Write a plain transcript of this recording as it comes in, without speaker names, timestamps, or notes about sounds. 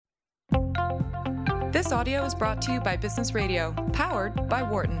This audio is brought to you by Business Radio, powered by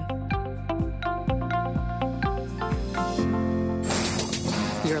Wharton.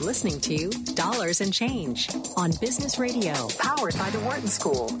 You're listening to Dollars and Change on Business Radio, powered by the Wharton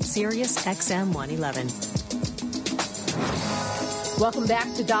School, Sirius XM 111. Welcome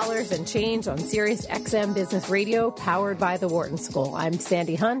back to Dollars and Change on Sirius XM Business Radio, powered by the Wharton School. I'm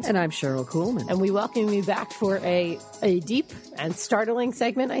Sandy Hunt. And I'm Cheryl Kuhlman. And we welcome you back for a deep and startling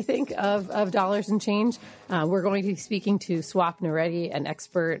segment, I think, of Dollars and Change. We're going to be speaking to Swapna Reddy, an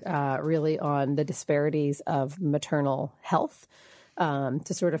expert really on the disparities of maternal health, to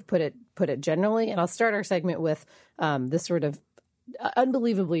sort of put it generally. And I'll start our segment with this sort of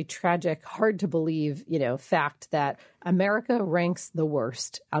unbelievably tragic, hard to believe, fact that America ranks the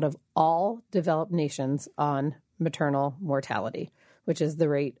worst out of all developed nations on maternal mortality, which is the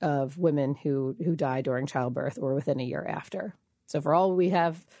rate of women who die during childbirth or within a year after. So for all we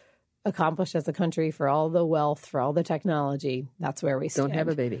have accomplished as a country, for all the wealth, for all the technology, that's where we stand. Don't have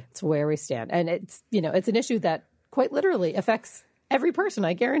a baby. It's where we stand. And it's an issue that quite literally affects every person,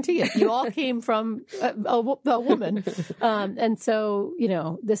 I guarantee it. You all came from a woman. And so,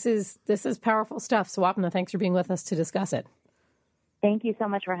 this is powerful stuff. Swapna, thanks for being with us to discuss it. Thank you so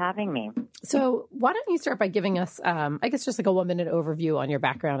much for having me. So why don't you start by giving us, I guess, just like a 1-minute overview on your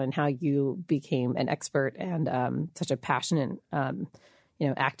background and how you became an expert and such a passionate,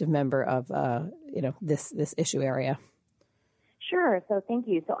 active member of, this issue area. Sure. So thank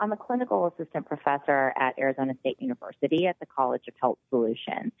you. So I'm a clinical assistant professor at Arizona State University at the College of Health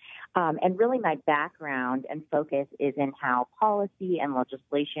Solutions. And really my background and focus is in how policy and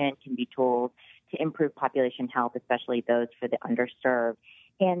legislation can be tools to improve population health, especially those for the underserved,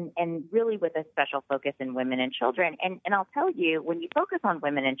 and really with a special focus in women and children. And I'll tell you, when you focus on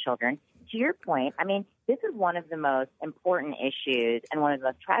women and children, to your point, this is one of the most important issues and one of the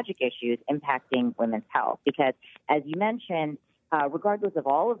most tragic issues impacting women's health because, as you mentioned, regardless of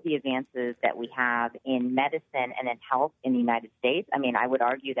all of the advances that we have in medicine and in health in the United States, I would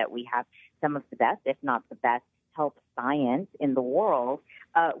argue that we have some of the best, if not the best, health science in the world.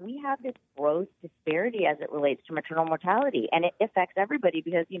 We have this gross disparity as it relates to maternal mortality, and it affects everybody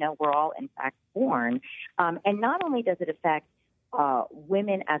because, we're all, in fact, born. And not only does it affect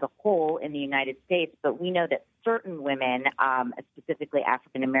women as a whole in the United States, but we know that certain women, specifically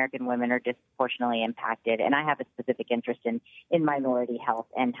African-American women, are disproportionately impacted. And I have a specific interest in minority health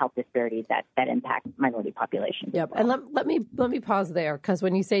and health disparities that impact minority populations. Yep. And let me pause there, because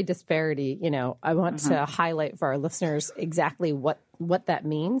when you say disparity, I want to highlight for our listeners exactly what that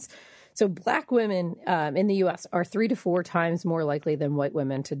means. So Black women in the U.S. are 3 to 4 times more likely than white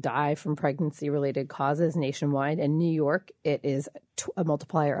women to die from pregnancy-related causes nationwide. In New York, it is a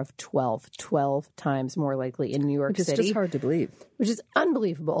multiplier of 12 times more likely in New York City. Which is just hard to believe. Which is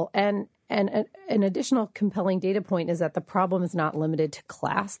unbelievable. And an additional compelling data point is that the problem is not limited to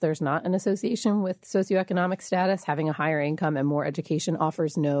class. There's not an association with socioeconomic status. Having a higher income and more education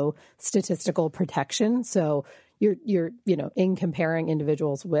offers no statistical protection. So you're in comparing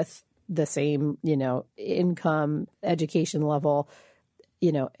individuals with the same, income, education level,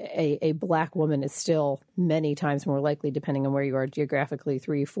 a Black woman is still many times more likely, depending on where you are geographically,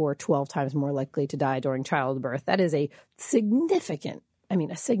 3, 4, 12 times more likely to die during childbirth. That is a significant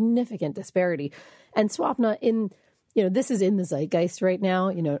disparity. And Swapna, this is in the zeitgeist right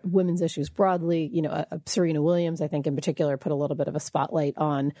now, women's issues broadly, Serena Williams, I think in particular, put a little bit of a spotlight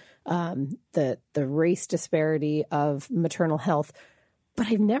on the race disparity of maternal health. But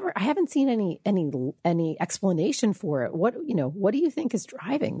I haven't seen any explanation for it. What do you think is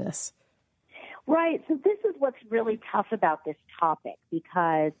driving this? Right. So this is what's really tough about this topic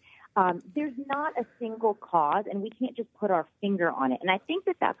because there's not a single cause and we can't just put our finger on it. And I think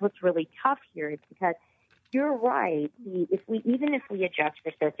that's what's really tough here is because you're right. Even if we adjust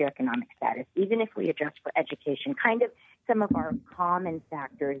for socioeconomic status, even if we adjust for education, kind of some of our common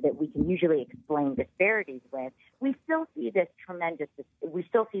factors that we can usually explain disparities with, we still see this tremendous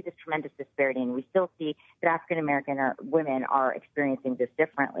disparity, and we still see that African American women are experiencing this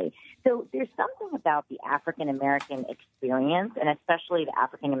differently. So there's something about the African American experience, and especially the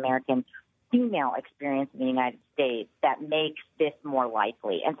African American female experience in the United States, that makes this more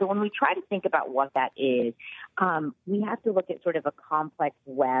likely. And so when we try to think about what that is, we have to look at sort of a complex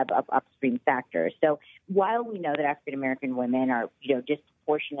web of upstream factors. So while we know that African American women are,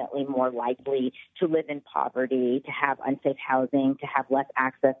 disproportionately more likely to live in poverty, to have unsafe housing, to have less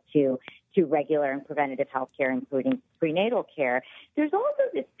access to regular and preventative health care, including prenatal care, there's also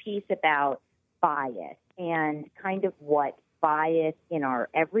this piece about bias and kind of what bias in our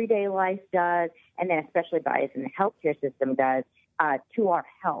everyday life does, and then especially bias in the healthcare system does to our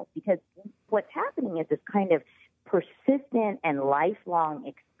health, because what's happening is this kind of persistent and lifelong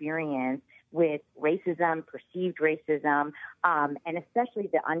experience with racism, perceived racism, and especially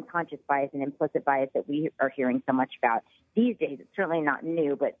the unconscious bias and implicit bias that we are hearing so much about these days. It's certainly not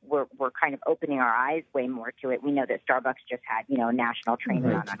new, but we're kind of opening our eyes way more to it. We know that Starbucks just had, a national training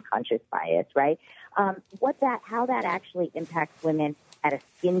on unconscious bias, right? How that actually impacts women at a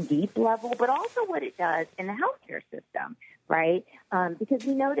skin deep level, but also what it does in the healthcare system, right? Because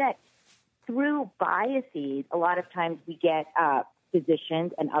we know that through biases, a lot of times we get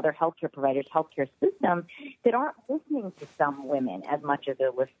physicians and other healthcare providers, healthcare systems that aren't listening to some women as much as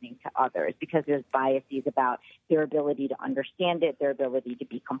they're listening to others, because there's biases about their ability to understand it, their ability to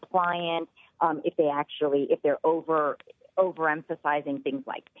be compliant, if they're overemphasizing things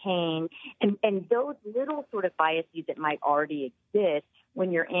like pain, and those little sort of biases that might already exist when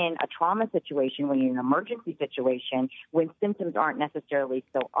you're in a trauma situation, when you're in an emergency situation, when symptoms aren't necessarily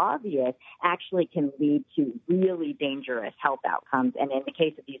so obvious, actually can lead to really dangerous health outcomes. And in the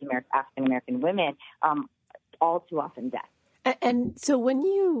case of these African-American women, all too often death. And so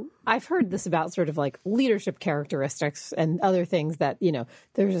I've heard this about sort of like leadership characteristics and other things that,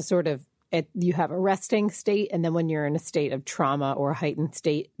 there's a sort of, you have a resting state, and then when you're in a state of trauma or a heightened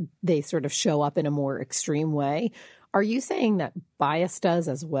state, they sort of show up in a more extreme way. Are you saying that bias does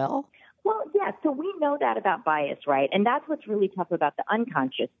as well? Well, yeah, so we know that about bias, right? And that's what's really tough about the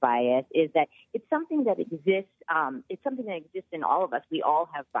unconscious bias, is that it's something that exists. It's something that exists in all of us. We all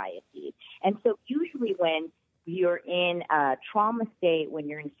have biases. And so usually when you're in a trauma state, when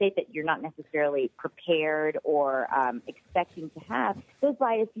you're in a state that you're not necessarily prepared or expecting to have, those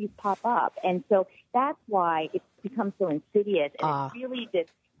biases pop up. And so that's why it's become so insidious. And it's really this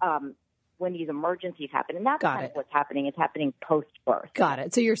when these emergencies happen. And that's kind of what's happening. It's happening post-birth. Got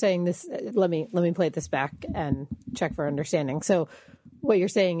it. So you're saying this, let me play this back and check for understanding. So what you're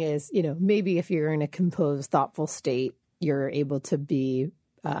saying is, maybe if you're in a composed, thoughtful state, you're able to be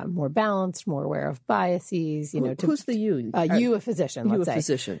more balanced, more aware of biases, who's the you? You, a physician, let's say. You, a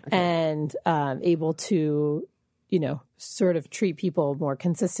physician. Okay. And able to, sort of treat people more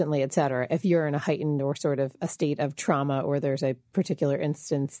consistently, et cetera. If you're in a heightened or sort of a state of trauma, or there's a particular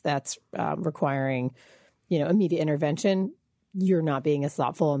instance that's requiring, immediate intervention, you're not being as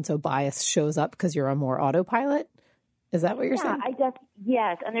thoughtful. And so bias shows up because you're on more autopilot. Is that what you're saying?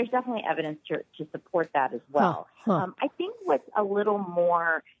 Yes, and there's definitely evidence to support that as well. I think what's a little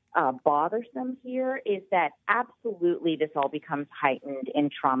more bothersome here is that absolutely this all becomes heightened in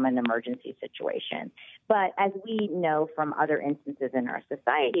trauma and emergency situations. But as we know from other instances in our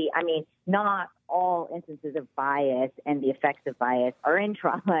society, not all instances of bias and the effects of bias are in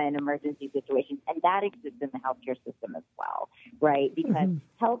trauma and emergency situations, and that exists in the healthcare system as well, right? Because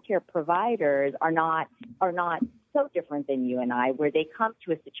healthcare providers are not so different than you and I, where they come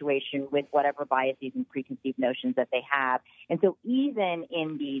to a situation with whatever biases and preconceived notions that they have. And so even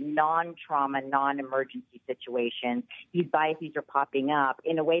in the non-trauma, non-emergency situations, these biases are popping up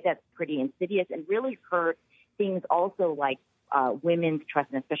in a way that's pretty insidious and really hurt things also like women's trust,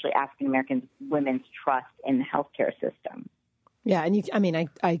 and especially African-American women's trust in the healthcare system. Yeah, and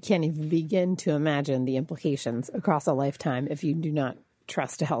I can't even begin to imagine the implications across a lifetime if you do not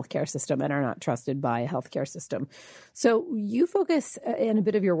trust a healthcare system and are not trusted by a healthcare system. So you focus in a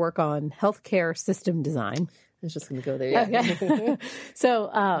bit of your work on healthcare system design. I was just going to go there. Yeah. Okay.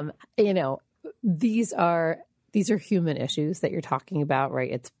 So, these are human issues that you're talking about,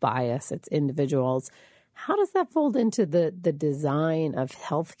 right? It's bias, it's individuals. How does that fold into the design of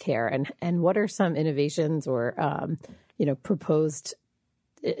healthcare, and what are some innovations or, proposed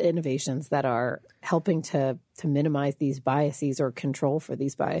innovations that are helping to minimize these biases or control for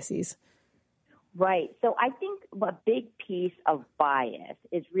these biases? Right. So I think a big piece of bias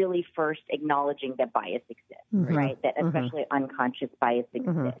is really first acknowledging that bias exists, right? That especially unconscious bias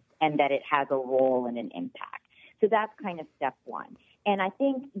exists, and that it has a role and an impact. So that's kind of step one. And I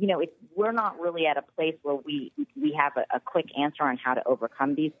think, we're not really at a place where we have a quick answer on how to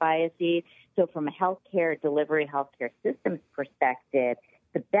overcome these biases. So from a healthcare delivery, healthcare systems perspective,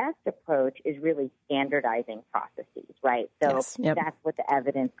 the best approach is really standardizing processes, right? So that's what the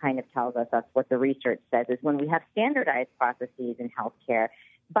evidence kind of tells us. That's what the research says, is when we have standardized processes in healthcare,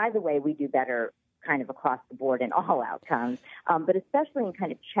 by the way, we do better kind of across the board in all outcomes, but especially in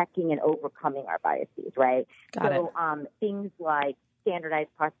kind of checking and overcoming our biases, right? Things like standardized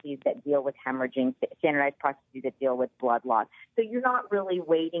processes that deal with hemorrhaging, standardized processes that deal with blood loss. So you're not really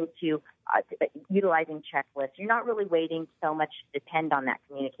waiting to utilizing checklists. You're not really waiting so much to depend on that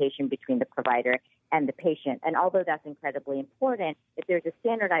communication between the provider and the patient. And although that's incredibly important, if there's a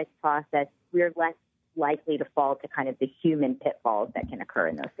standardized process, we're less likely to fall to kind of the human pitfalls that can occur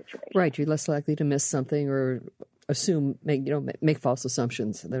in those situations. Right. You're less likely to miss something or make false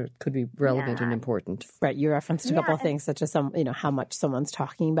assumptions that could be relevant and important. Right. You referenced a couple of things such as how much someone's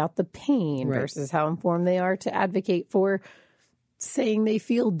talking about the pain versus how informed they are to advocate for saying they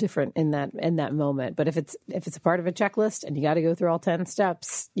feel different in that moment. But if it's a part of a checklist and you got to go through all 10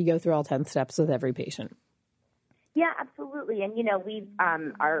 steps, you go through all 10 steps with every patient. Yeah, absolutely. And, we've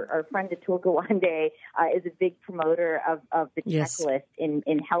our friend Atul Gawande is a big promoter of the checklist in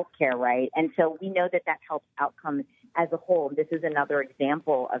healthcare, right? And so we know that helps outcomes as a whole. This is another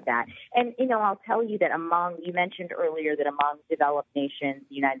example of that. And, I'll tell you that you mentioned earlier that among developed nations,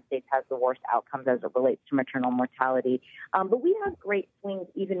 the United States has the worst outcomes as it relates to maternal mortality. But we have great swings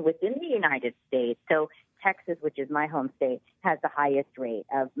even within the United States. So Texas, which is my home state, has the highest rate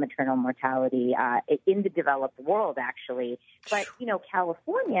of maternal mortality in the developed world, actually. But,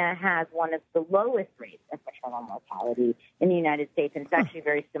 California has one of the lowest rates of maternal mortality in the United States, and it's actually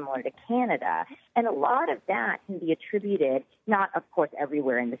very similar to Canada. And a lot of that can be attributed, not, of course,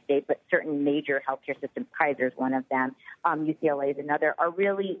 everywhere in the state, but certain major healthcare systems, Kaiser's one of them, UCLA is another, are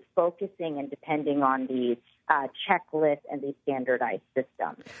really focusing and depending on these checklists and these standardized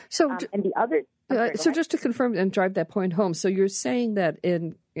systems. So, and the other... So just to confirm and drive that point home, so you're saying that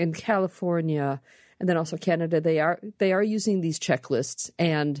in California and then also Canada, they are using these checklists,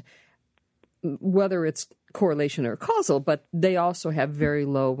 and whether it's correlation or causal, but they also have very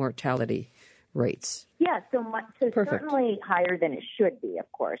low mortality rates. Yeah, so certainly higher than it should be,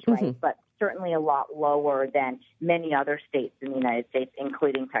 of course, right? Mm-hmm. But certainly a lot lower than many other states in the United States,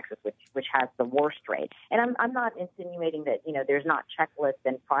 including Texas, which has the worst rate. And I'm not insinuating that, there's not checklists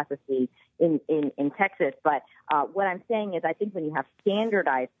and processes in Texas, but what I'm saying is I think when you have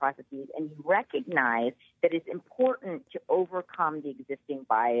standardized processes and you recognize that it's important to overcome the existing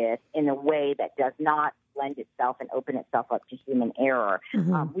bias in a way that does not lend itself and open itself up to human error,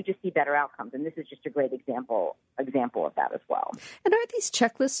 we just see better outcomes. And this is just a great example of that as well. And are these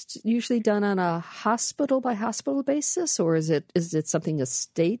checklists usually done on a hospital by hospital basis, or is it something a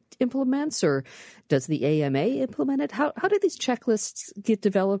state implements, or does the AMA implement it? How do these checklists get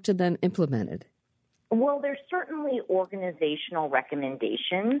developed and then implemented? Well, there's certainly organizational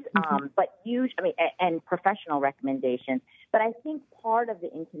recommendations, and professional recommendations. But I think part of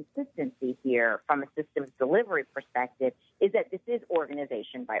the inconsistency here from a systems delivery perspective is that this is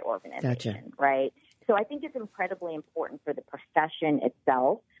organization by organization, right? So I think it's incredibly important for the profession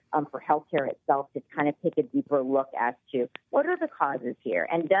itself, for healthcare itself, to kind of take a deeper look as to what are the causes here,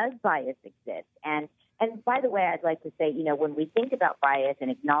 and does bias exist? And by the way, I'd like to say, when we think about bias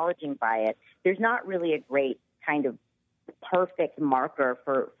and acknowledging bias, there's not really a great kind of perfect marker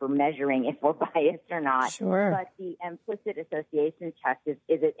for measuring if we're biased or not. Sure. But the implicit association test is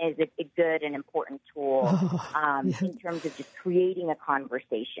a good and important tool in terms of just creating a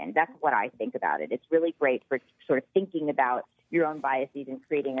conversation. That's what I think about it. It's really great for sort of thinking about your own biases and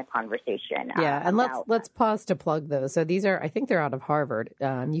creating a conversation. And let's pause to plug those. So these are, I think they're out of Harvard.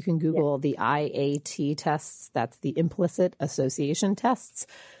 You can Google the IAT tests. That's the implicit association tests.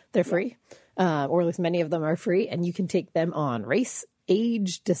 They're free, or at least many of them are free, and you can take them on race,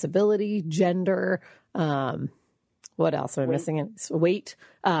 age, disability, gender. What else am I missing? Weight.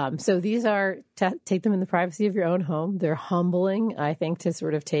 So these are, take them in the privacy of your own home. They're humbling, I think, to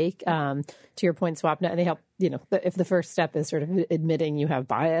sort of take, to your point, Swapna, and they help, if the first step is sort of admitting you have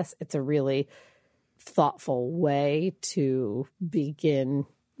bias, it's a really thoughtful way to begin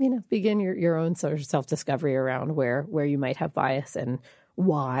your own sort of self-discovery around where you might have bias and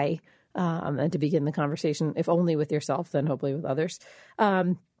why, and to begin the conversation, if only with yourself, then hopefully with others.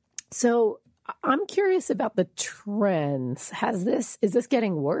 So I'm curious about the trends. Is this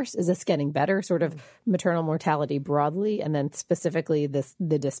getting worse? Is this getting better? Sort of maternal mortality broadly, and then specifically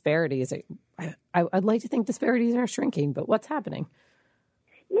the disparities. I'd like to think disparities are shrinking, but what's happening?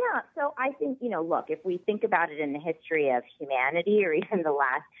 Yeah, so I think, look, if we think about it in the history of humanity or even the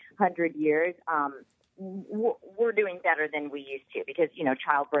last 100 years, we're doing better than we used to because,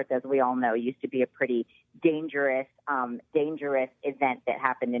 childbirth, as we all know, used to be a pretty dangerous event that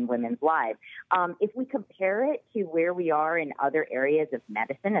happened in women's lives. If we compare it to where we are in other areas of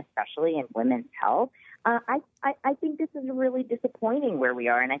medicine, especially in women's health, I think this is really disappointing where we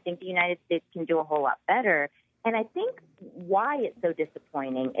are, and I think the United States can do a whole lot better. And I think why it's so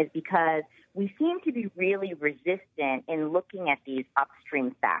disappointing is because we seem to be really resistant in looking at these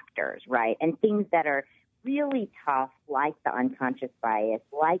upstream factors, right? And things that are really tough, like the unconscious bias,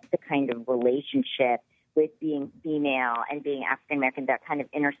 like the kind of relationship with being female and being African American, that kind of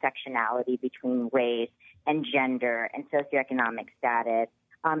intersectionality between race and gender and socioeconomic status.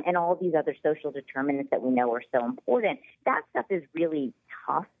 and all these other social determinants that we know are so important. That stuff is really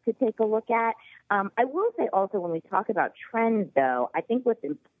tough to take a look at. I will say also when we talk about trends, though, I think what's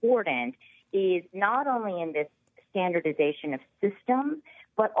important is not only in this standardization of systems,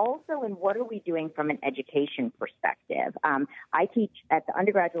 but also in what are we doing from an education perspective. I teach at the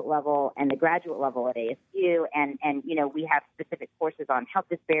undergraduate level and the graduate level at ASU, and we have specific courses on health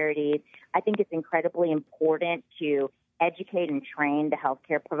disparities. I think it's incredibly important to educate and train the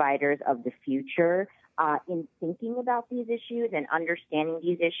healthcare providers of the future in thinking about these issues and understanding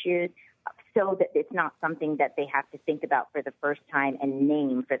these issues, so that it's not something that they have to think about for the first time and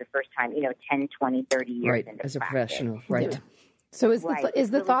name for the first time, 10, 20, 30 years right, into as a practice. Professional, right. Yeah. So is the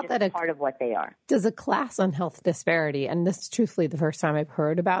really thought that part of what they are? Does a class on health disparity, and this is truthfully the first time I've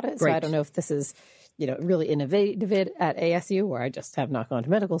heard about it, so right. I don't know if this is, really innovative at ASU, or I just have not gone to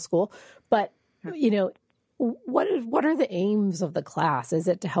medical school, but, what are the aims of the class? Is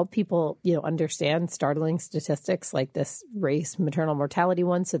it to help people, understand startling statistics like this race maternal mortality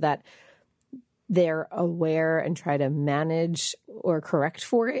one, so that they're aware and try to manage or correct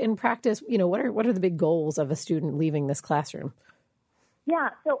for it in practice? What are the big goals of a student leaving this classroom? Yeah,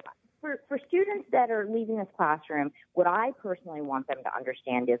 so for students that are leaving this classroom, what I personally want them to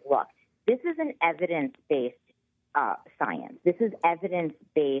understand is, look, this is an evidence-based science. This is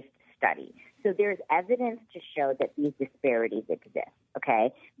evidence-based study. So there's evidence to show that these disparities exist,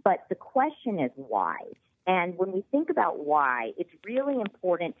 okay? But the question is why? And when we think about why, it's really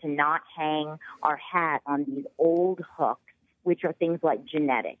important to not hang our hat on these old hooks, which are things like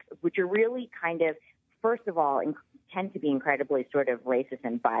genetics, which are really kind of, first of all, tend to be incredibly sort of racist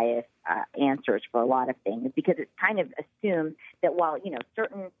and biased answers for a lot of things, because it kind of assumes that while,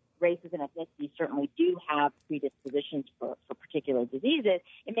 certain races and ethnicities certainly do have predispositions for particular diseases,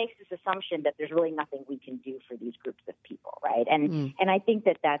 it makes this assumption that there's really nothing we can do for these groups of people, right? And I think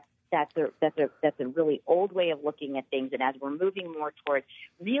that's a really old way of looking at things. And as we're moving more towards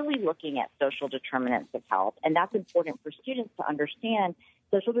really looking at social determinants of health, and that's important for students to understand,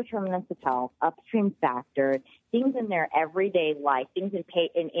 social determinants of health, upstream factors, things in their everyday life, things in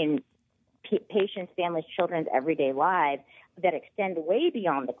patients, families, children's everyday lives that extend way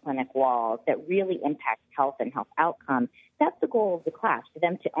beyond the clinic walls, that really impact health and health outcomes. That's the goal of the class, for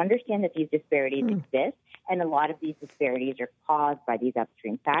them to understand that these disparities exist, and a lot of these disparities are caused by these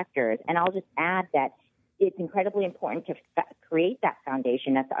upstream factors. And I'll just add that it's incredibly important to create that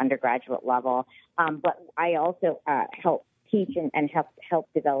foundation at the undergraduate level, but I also help teach and help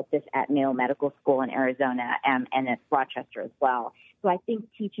develop this at Mayo Medical School in Arizona and at Rochester as well. So I think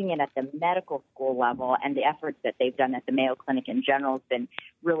teaching it at the medical school level and the efforts that they've done at the Mayo Clinic in general has been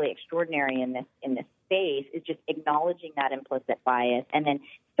really extraordinary in this space, is just acknowledging that implicit bias and then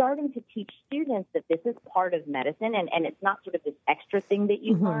starting to teach students that this is part of medicine, and it's not sort of this extra thing that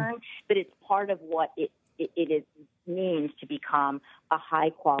you learn, but it's part of what it means to become a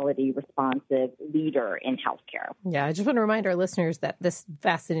high-quality, responsive leader in healthcare. Yeah, I just want to remind our listeners that this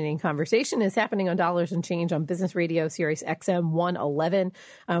fascinating conversation is happening on Dollars and Change on Business Radio, Sirius XM 111.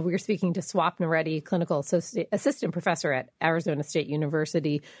 We are speaking to Swapna Reddy, clinical assistant professor at Arizona State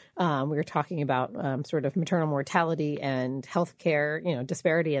University. We were talking about sort of maternal mortality and healthcare,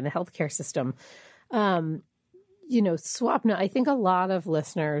 disparity in the healthcare system. Swapna, I think a lot of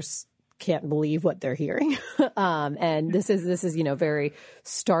listeners can't believe what they're hearing. And this is, very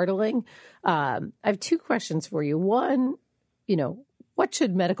startling. I have two questions for you. One, what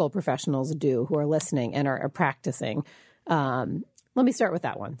should medical professionals do who are listening and are practicing? Let me start with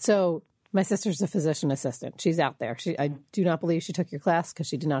that one. So my sister's a physician assistant. She's out there. I do not believe she took your class because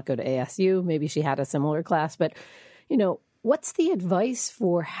she did not go to ASU. Maybe she had a similar class, but what's the advice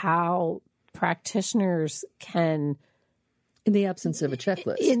for how practitioners can, in the absence of a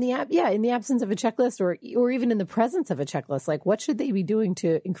checklist. In the absence of a checklist, or even in the presence of a checklist, like what should they be doing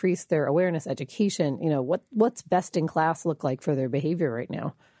to increase their awareness, education? What's best in class look like for their behavior right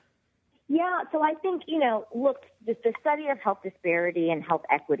now? Yeah, so I think, look, the study of health disparity and health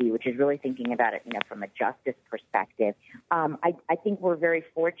equity, which is really thinking about it, from a justice perspective, I think we're very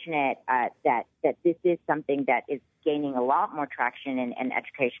fortunate that this is something that is gaining a lot more traction in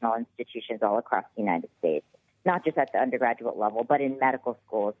educational institutions all across the United States. Not just at the undergraduate level, but in medical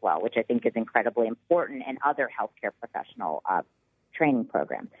school as well, which I think is incredibly important, and other healthcare professional training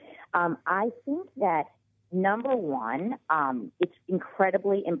programs. I think that, number one, it's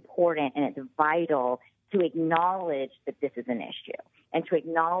incredibly important and it's vital to acknowledge that this is an issue, and to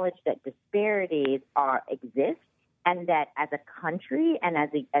acknowledge that disparities exist, and that as a country and as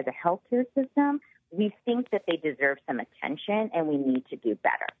a healthcare system, we think that they deserve some attention and we need to do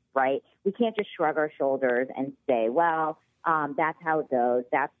better, right? We can't just shrug our shoulders and say, well, That's how it goes.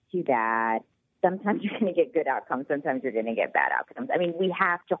 That's too bad. Sometimes you're going to get good outcomes. Sometimes you're going to get bad outcomes. I mean, we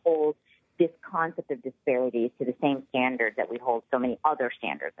have to hold this concept of disparities to the same standards that we hold so many other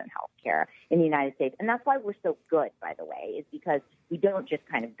standards in healthcare in the United States. And that's why we're so good, by the way, is because we don't just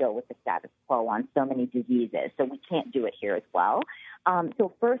kind of go with the status quo on so many diseases. So we can't do it here as well.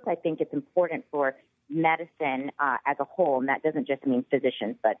 So first, I think it's important for medicine as a whole, and that doesn't just mean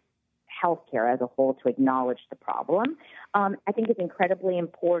physicians, but healthcare as a whole, to acknowledge the problem. I think it's incredibly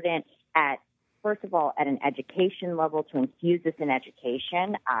important first of all, at an education level, to infuse this in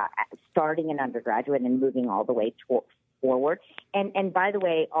education, starting in undergraduate and moving all the way forward. And by the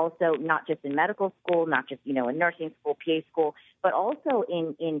way, also not just in medical school, not just, in nursing school, PA school, but also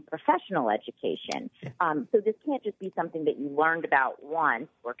in professional education. So this can't just be something that you learned about once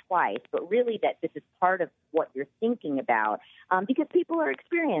or twice, but really that this is part of what you're thinking about, because people are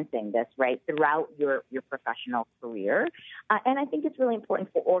experiencing this, right, throughout your professional career. And I think it's really important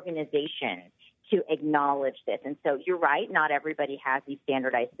for organizations to acknowledge this. And so you're right, not everybody has these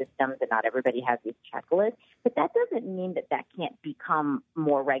standardized systems and not everybody has these checklists, but that doesn't mean that can't become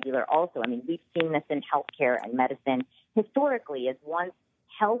more regular also. I mean, we've seen this in healthcare and medicine historically, as once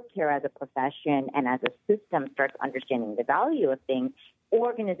healthcare as a profession and as a system starts understanding the value of things,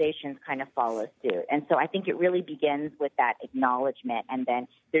 organizations kind of follow suit. And so I think it really begins with that acknowledgement, and then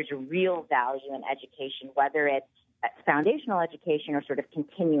there's a real value in education, whether it's foundational education or sort of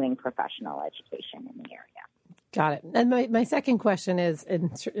continuing professional education in the area. Got it. And my second question is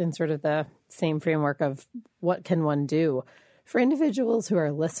in sort of the same framework of what can one do for individuals who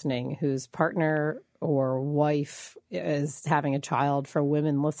are listening, whose partner or wife is having a child, for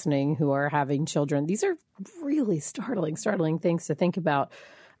women listening who are having children. These are really startling things to think about.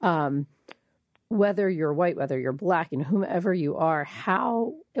 Whether you're white, whether you're black, whomever you are,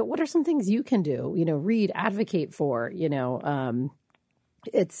 what are some things you can do? Read, advocate for.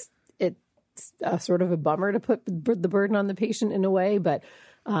 It's sort of a bummer to put the burden on the patient in a way, but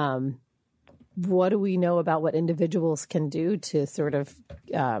what do we know about what individuals can do to sort of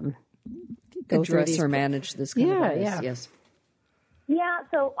address or manage this kind of bias? Yeah. Yes. Yeah.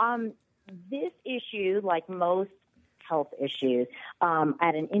 So this issue, like most health issues,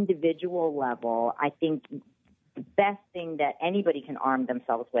 at an individual level, I think the best thing that anybody can arm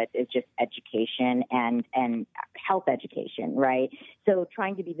themselves with is just education and health education, right? So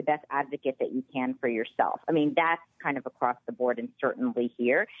trying to be the best advocate that you can for yourself. I mean, that's kind of across the board and certainly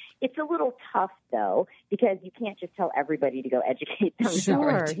here. It's a little tough, though, because you can't just tell everybody to go educate themselves.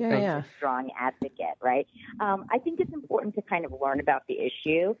 Sure, yeah. A strong advocate, right? I think it's important to kind of learn about the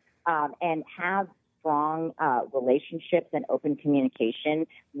issue and have strong relationships and open communication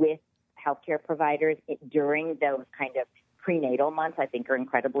with healthcare providers during those kind of prenatal months, I think, are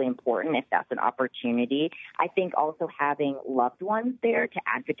incredibly important if that's an opportunity. I think also having loved ones there to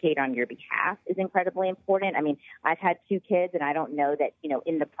advocate on your behalf is incredibly important. I mean, I've had 2 kids, and I don't know that,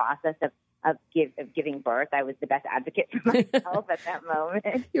 in the process of giving birth, I was the best advocate for myself at that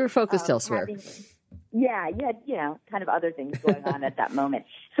moment. You were focused elsewhere. Yeah, you had, kind of other things going on at that moment.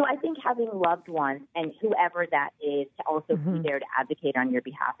 So I think having loved ones and whoever that is to also be there to advocate on your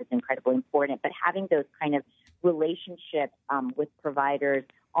behalf is incredibly important. But having those kind of relationships with providers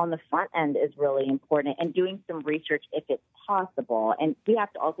on the front end is really important, and doing some research if it's possible. And we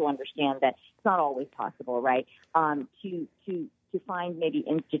have to also understand that it's not always possible, right, to find maybe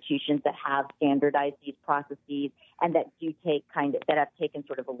institutions that have standardized these processes and that have taken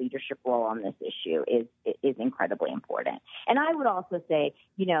sort of a leadership role on this issue is incredibly important. And I would also say,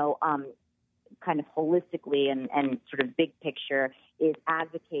 kind of holistically and sort of big picture is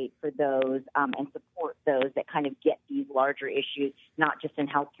advocate for those and support those that kind of get these larger issues, not just in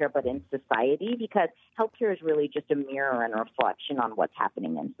healthcare, but in society, because healthcare is really just a mirror and a reflection on what's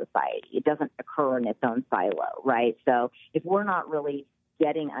happening in society. It doesn't occur in its own silo, right? So if we're not really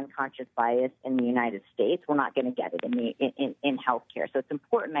getting unconscious bias in the United States, we're not going to get it in healthcare. So it's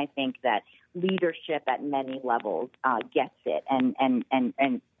important, I think, that leadership at many levels gets it and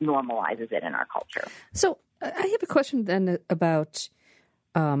normalizes it in our culture. So I have a question then about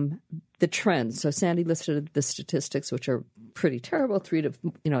the trends. So Sandy listed the statistics, which are pretty terrible.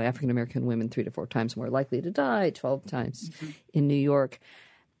 African American women 3 to 4 times more likely to die, 12 times in New York.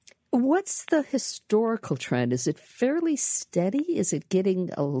 What's the historical trend? Is it fairly steady? Is it getting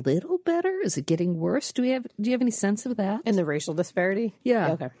a little better? Is it getting worse? Do you have any sense of that? In the racial disparity?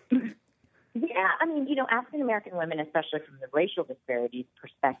 Yeah. Okay. Yeah, I mean, African American women, especially from the racial disparities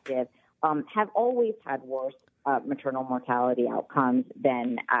perspective, have always had worse maternal mortality outcomes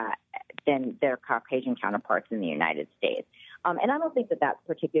than than their Caucasian counterparts in the United States. And I don't think that that's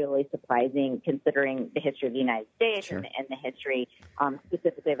particularly surprising considering the history of the United States Sure. and the history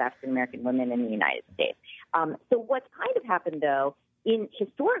specifically of African-American women in the United States. So what's kind of happened, though,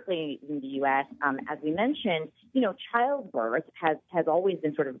 historically in the U.S., as we mentioned, childbirth has always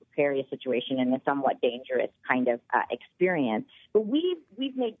been sort of a precarious situation and a somewhat dangerous kind of experience. But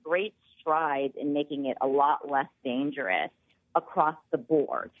we've made great strides in making it a lot less dangerous across the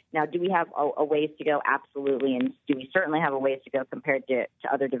board. Now, do we have a ways to go? Absolutely. And do we certainly have a ways to go compared to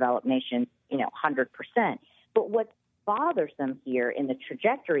other developed nations? 100%. But what's bothersome here in the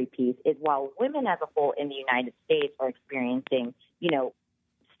trajectory piece is while women as a whole in the United States are experiencing,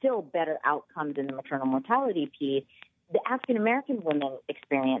 still better outcomes in the maternal mortality piece, the African-American women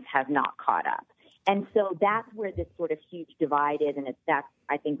experience has not caught up. And so that's where this sort of huge divide is, and that's,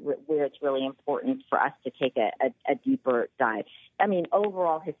 I think, where it's really important for us to take a deeper dive. I mean,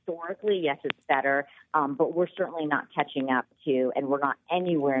 overall, historically, yes, it's better, but we're certainly not catching up to, and we're not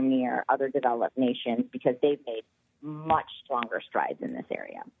anywhere near other developed nations because they've made much stronger strides in this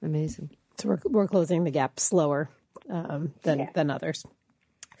area. Amazing. So we're closing the gap slower than others.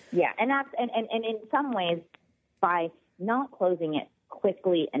 Yeah, and in some ways, by not closing it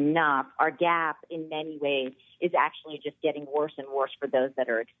quickly enough, our gap in many ways is actually just getting worse and worse for those that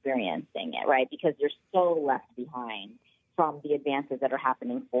are experiencing it, right? Because they're so left behind from the advances that are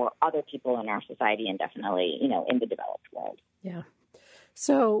happening for other people in our society and definitely, in the developed world. Yeah.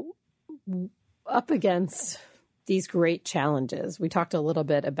 So up against these great challenges, we talked a little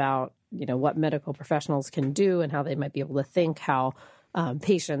bit about, what medical professionals can do and how they might be able to think, how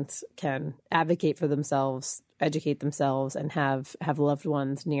patients can advocate for themselves, educate themselves, and have loved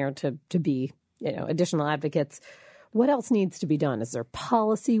ones near to be, additional advocates. What else needs to be done? Is there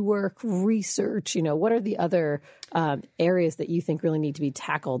policy work, research? What are the other areas that you think really need to be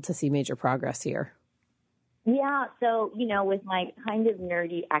tackled to see major progress here? Yeah, so, with my kind of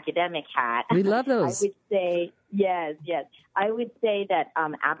nerdy academic hat, we love those. I would say, yes. I would say that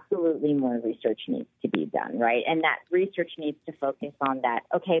absolutely more research needs to be done, right? And that research needs to focus on that.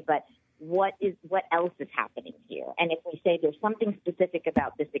 Okay, but what else is happening here? And if we say there's something specific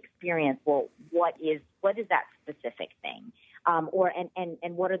about this experience, well, what is that specific thing?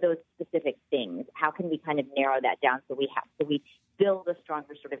 And what are those specific things? How can we kind of narrow that down so we build a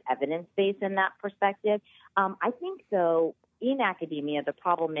stronger sort of evidence base in that perspective? I think, though, in academia, the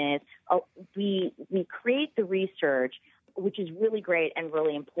problem is we create the research, which is really great and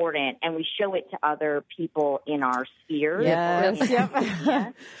really important, and we show it to other people in our sphere. Yes.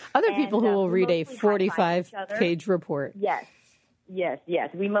 Yep. Other people who will read a 45-page report. Yes.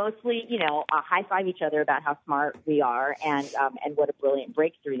 We mostly, high-five each other about how smart we are and what a brilliant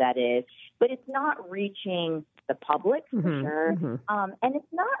breakthrough that is. But it's not reaching the public, for sure. Mm-hmm. And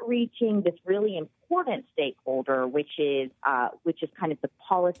it's not reaching this really important stakeholder, which is kind of the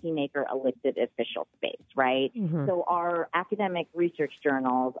policymaker elected official space, right? Mm-hmm. So our academic research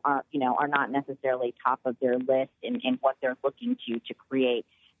journals are not necessarily top of their list in what they're looking to create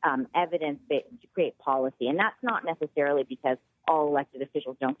evidence-based, to create policy. And that's not necessarily because all elected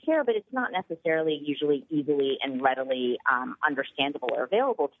officials don't care, but it's not necessarily usually easily and readily understandable or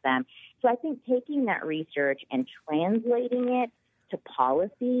available to them. So I think taking that research and translating it to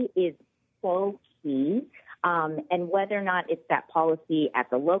policy is so key. And whether or not it's that policy at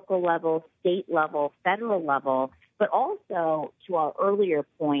the local level, state level, federal level, but also to our earlier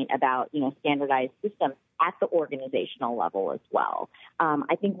point about, standardized systems at the organizational level as well.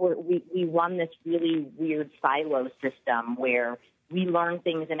 I think we run this really weird silo system where we learn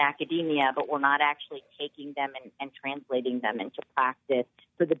things in academia, but we're not actually taking them and translating them into practice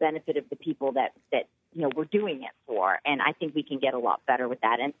for the benefit of the people that we're doing it for. And I think we can get a lot better with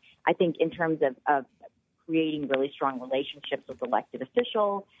that. And I think in terms of creating really strong relationships with elected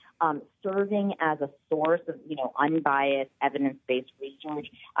officials, serving as a source of, unbiased evidence-based research.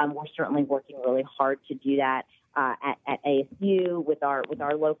 We're certainly working really hard to do that at ASU with our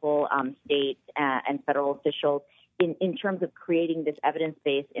local, state, and federal officials in terms of creating this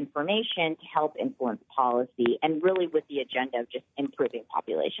evidence-based information to help influence policy and really with the agenda of just improving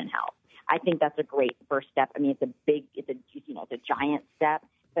population health. I think that's a great first step. I mean, it's a giant step,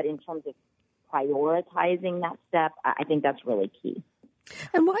 but in terms of prioritizing that step, I think that's really key.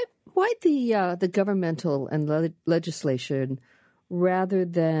 And why the governmental and legislation rather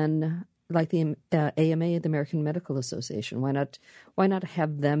than like the AMA, the American Medical Association? Why not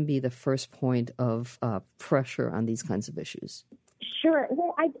have them be the first point of pressure on these kinds of issues? Sure.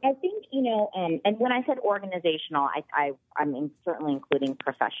 Well, I think and when I said organizational, I mean certainly including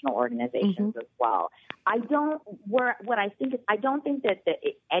professional organizations as well. I don't think that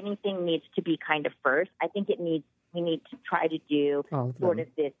anything needs to be kind of first. I think we need to try to do sort of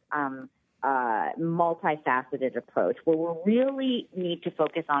this multifaceted approach where we really need to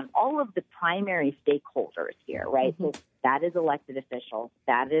focus on all of the primary stakeholders here, right? So that is elected officials,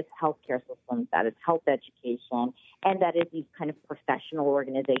 that is healthcare systems, that is health education, and that is these kind of professional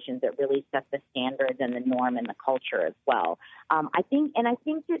organizations that really set the standards and the norm and the culture as well. I think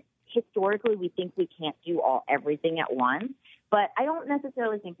that historically we think we can't do everything at once, but I don't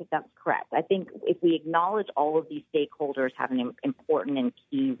necessarily think that that's correct. I think if we acknowledge all of these stakeholders have an important and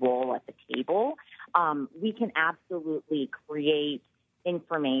key role at the table, we can absolutely create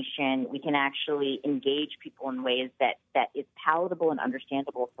information. We can actually engage people in ways that is palatable and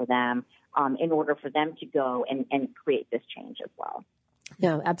understandable for them in order for them to go and create this change as well.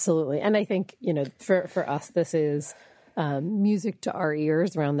 Yeah, absolutely. And I think, for us, this is music to our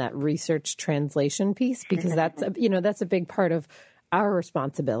ears around that research translation piece, because that's a big part of our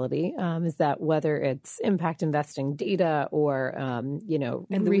responsibility, is that whether it's impact investing data or, and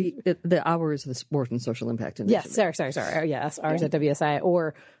the hours of the Sport and Social Impact Initiative. Yes, sorry. Yes, ours at WSI,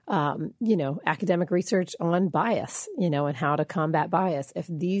 or, academic research on bias, and how to combat bias. If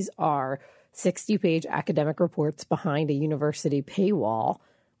these are 60-page academic reports behind a university paywall,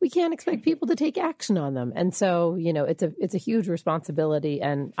 we can't expect people to take action on them. And so, it's a huge responsibility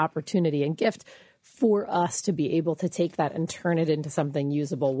and opportunity and gift for us to be able to take that and turn it into something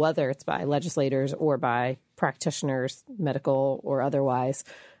usable, whether it's by legislators or by practitioners, medical or otherwise.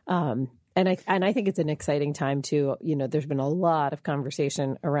 And I think it's an exciting time too. There's been a lot of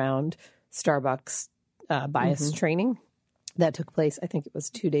conversation around Starbucks bias training that took place. I think it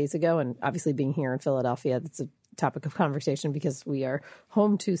was 2 days ago. And obviously being here in Philadelphia, that's a topic of conversation because we are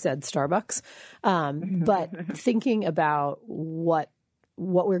home to said Starbucks. But thinking about what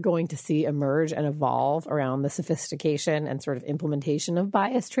we're going to see emerge and evolve around the sophistication and sort of implementation of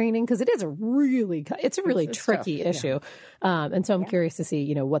bias training, because it's a really tricky issue. And so I'm curious to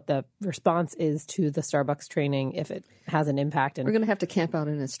see, what the response is to the Starbucks training, if it has an impact. And we're going to have to camp out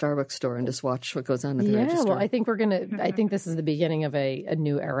in a Starbucks store and just watch what goes on at the register. Well, I think I think this is the beginning of a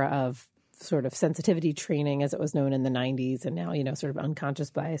new era of sort of sensitivity training, as it was known in the 90s, and now, sort of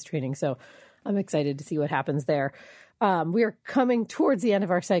unconscious bias training. So I'm excited to see what happens there. We are coming towards the end of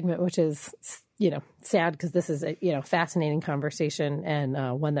our segment, which is, sad, because this is a, fascinating conversation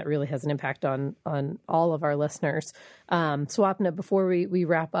and one that really has an impact on all of our listeners. Swapna, before we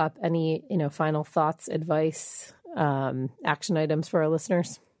wrap up, any, final thoughts, advice, action items for our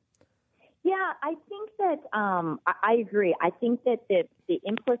listeners? Yeah, I think that I agree. I think that the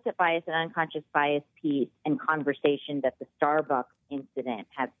implicit bias and unconscious bias piece and conversation that the Starbucks incident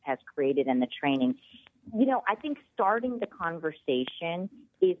has created in the training, I think starting the conversation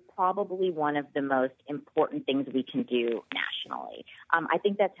is probably one of the most important things we can do nationally. I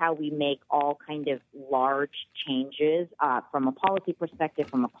think that's how we make all kind of large changes from a policy perspective,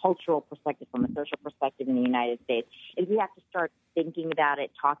 from a cultural perspective, from a social perspective in the United States, is we have to start thinking about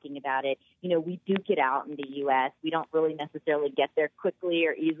it, talking about it. We do get out in the U.S. We don't really necessarily get there quickly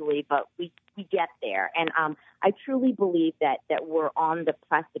or easily, but we get there. And I truly believe that we're on the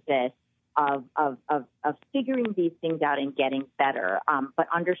precipice of figuring these things out and getting better, but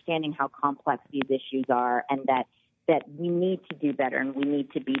understanding how complex these issues are, and that we need to do better and we need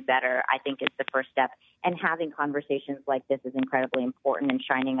to be better, I think is the first step. And having conversations like this is incredibly important, and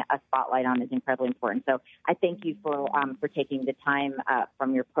shining a spotlight on is incredibly important. So I thank you for taking the time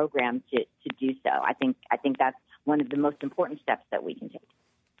from your program to do so. I think that's one of the most important steps that we can take.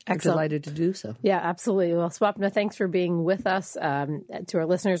 Excellent. Delighted to do so. Yeah, absolutely. Well, Swapna, thanks for being with us. To our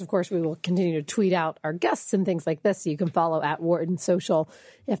listeners, of course, we will continue to tweet out our guests and things like this, so you can follow at Wharton Social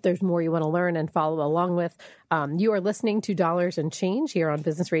if there's more you want to learn and follow along with. You are listening to Dollars and Change here on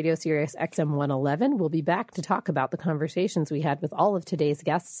Business Radio Sirius XM 111. We'll be back to talk about the conversations we had with all of today's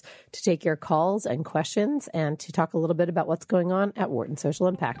guests, to take your calls and questions, and to talk a little bit about what's going on at Wharton Social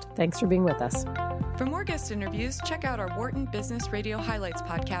Impact. Thanks for being with us. For more guest interviews, check out our Wharton Business Radio Highlights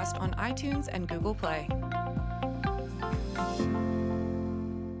podcast on iTunes and Google Play.